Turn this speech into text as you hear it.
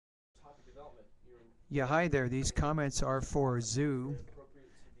Yeah, hi there. These comments are for Zoo.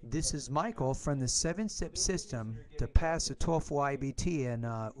 This is Michael from the 7-step system to pass the TOEFL IBT. And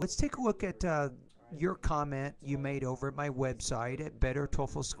let's take a look at your comment you made over at my website at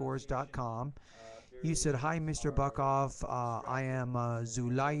bettertoeflscores.com. You said, "Hi, Mr. Buckoff. I am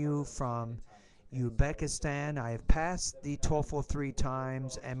Zulayla from Uzbekistan. I have passed the TOEFL 3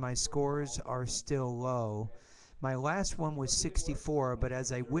 times and my scores are still low. My last one was 64, but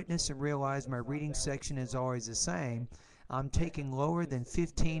as I witness and realize my reading section is always the same, I'm taking lower than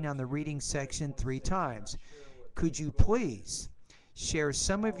 15 on the reading section 3 times. Could you please share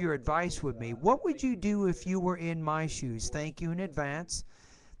some of your advice with me? What would you do if you were in my shoes? Thank you in advance."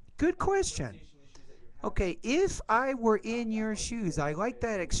 Good question. Okay, if I were in your shoes, I like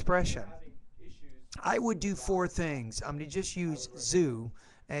that expression. I would do 4 things. I'm going to just use Zoo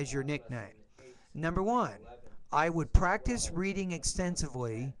as your nickname. Number 1, I would practice reading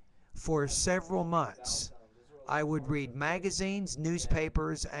extensively for several months. I would read magazines,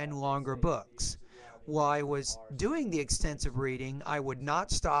 newspapers, and longer books. While I was doing the extensive reading, I would not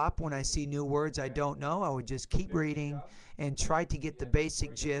stop when I see new words I don't know. I would just keep reading and try to get the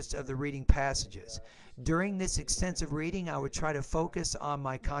basic gist of the reading passages. During this extensive reading, I would try to focus on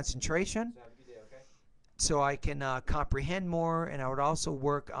my concentration so I can comprehend more, and I would also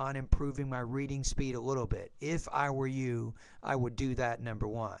work on improving my reading speed a little bit. If I were you, I would do that, number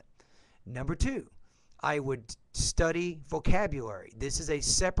 1. Number 2, I would study vocabulary. This is a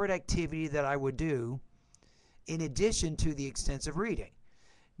separate activity that I would do in addition to the extensive reading.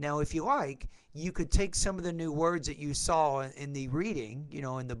 Now, if you like, you could take some of the new words that you saw in the reading,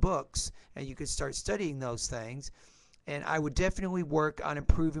 in the books, and you could start studying those things. And I would definitely work on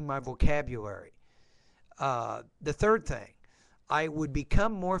improving my vocabulary. The third thing, I would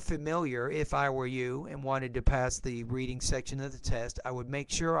become more familiar if I were you and wanted to pass the reading section of the test. I would make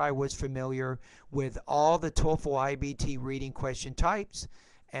sure I was familiar with all the TOEFL IBT reading question types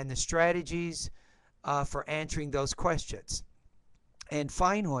and the strategies for answering those questions. And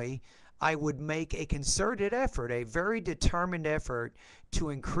finally, I would make a concerted effort, a very determined effort, to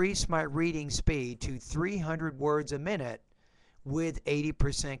increase my reading speed to 300 words a minute with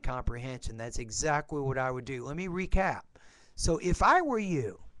 80% comprehension. That's exactly what I would do. Let me recap. So if I were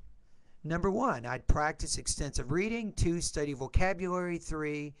you, number 1, I'd practice extensive reading. 2, study vocabulary.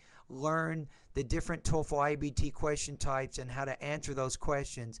 3, learn the different TOEFL IBT question types and how to answer those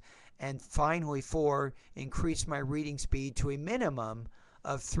questions. And finally, 4, increase my reading speed to a minimum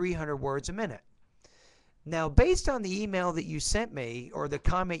of 300 words a minute. Now, based on the email that you sent me or the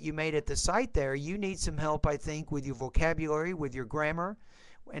comment you made at the site there, you need some help, I think, with your vocabulary, with your grammar,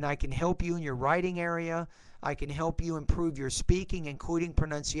 and I can help you in your writing area. I can help you improve your speaking, including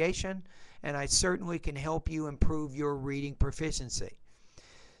pronunciation, and I certainly can help you improve your reading proficiency.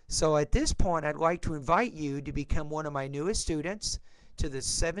 So at this point, I'd like to invite you to become one of my newest students to the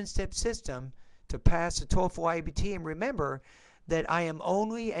 7-step system to pass the TOEFL IBT. And remember that I am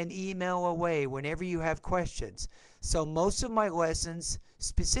only an email away whenever you have questions. So most of my lessons,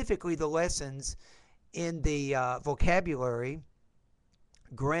 specifically the lessons in the vocabulary,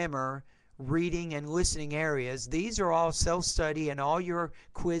 grammar, reading, and listening areas, these are all self-study, and all your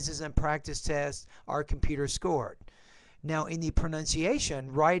quizzes and practice tests are computer scored. Now, in the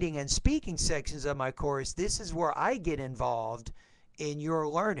pronunciation, writing, and speaking sections of my course, this is where I get involved in your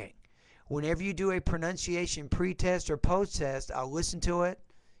learning. Whenever you do a pronunciation pre-test or post-test, I'll listen to it,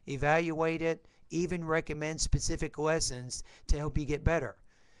 evaluate it, even recommend specific lessons to help you get better.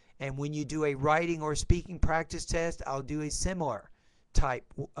 And when you do a writing or speaking practice test, I'll do a similar type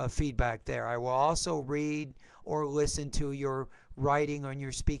of feedback there. I will also read or listen to your writing or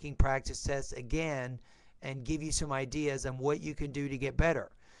your speaking practice test again and give you some ideas on what you can do to get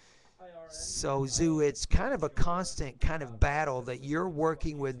better. So, Zoo, it's kind of a constant kind of battle that you're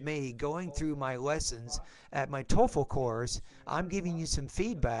working with me, going through my lessons at my TOEFL course. I'm giving you some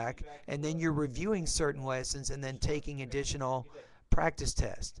feedback, and then you're reviewing certain lessons and then taking additional practice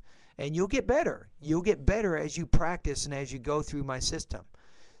tests. And you'll get better. You'll get better as you practice and as you go through my system.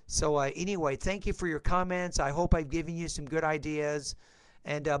 So anyway, thank you for your comments. I hope I've given you some good ideas.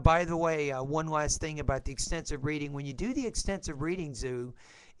 And by the way, one last thing about the extensive reading. When you do the extensive reading, Zoo,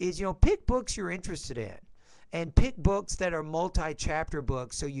 is, pick books you're interested in. And pick books that are multi-chapter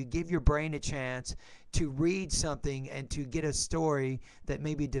books, so you give your brain a chance to read something and to get a story that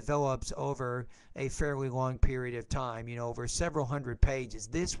maybe develops over a fairly long period of time, over several hundred pages.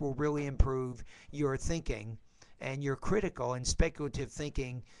 This will really improve your thinking and your critical and speculative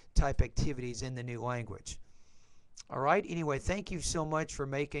thinking type activities in the new language. All right, anyway, thank you so much for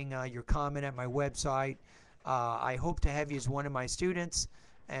making your comment at my website. I hope to have you as one of my students,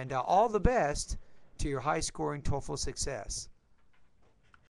 and all the best to your high-scoring TOEFL success.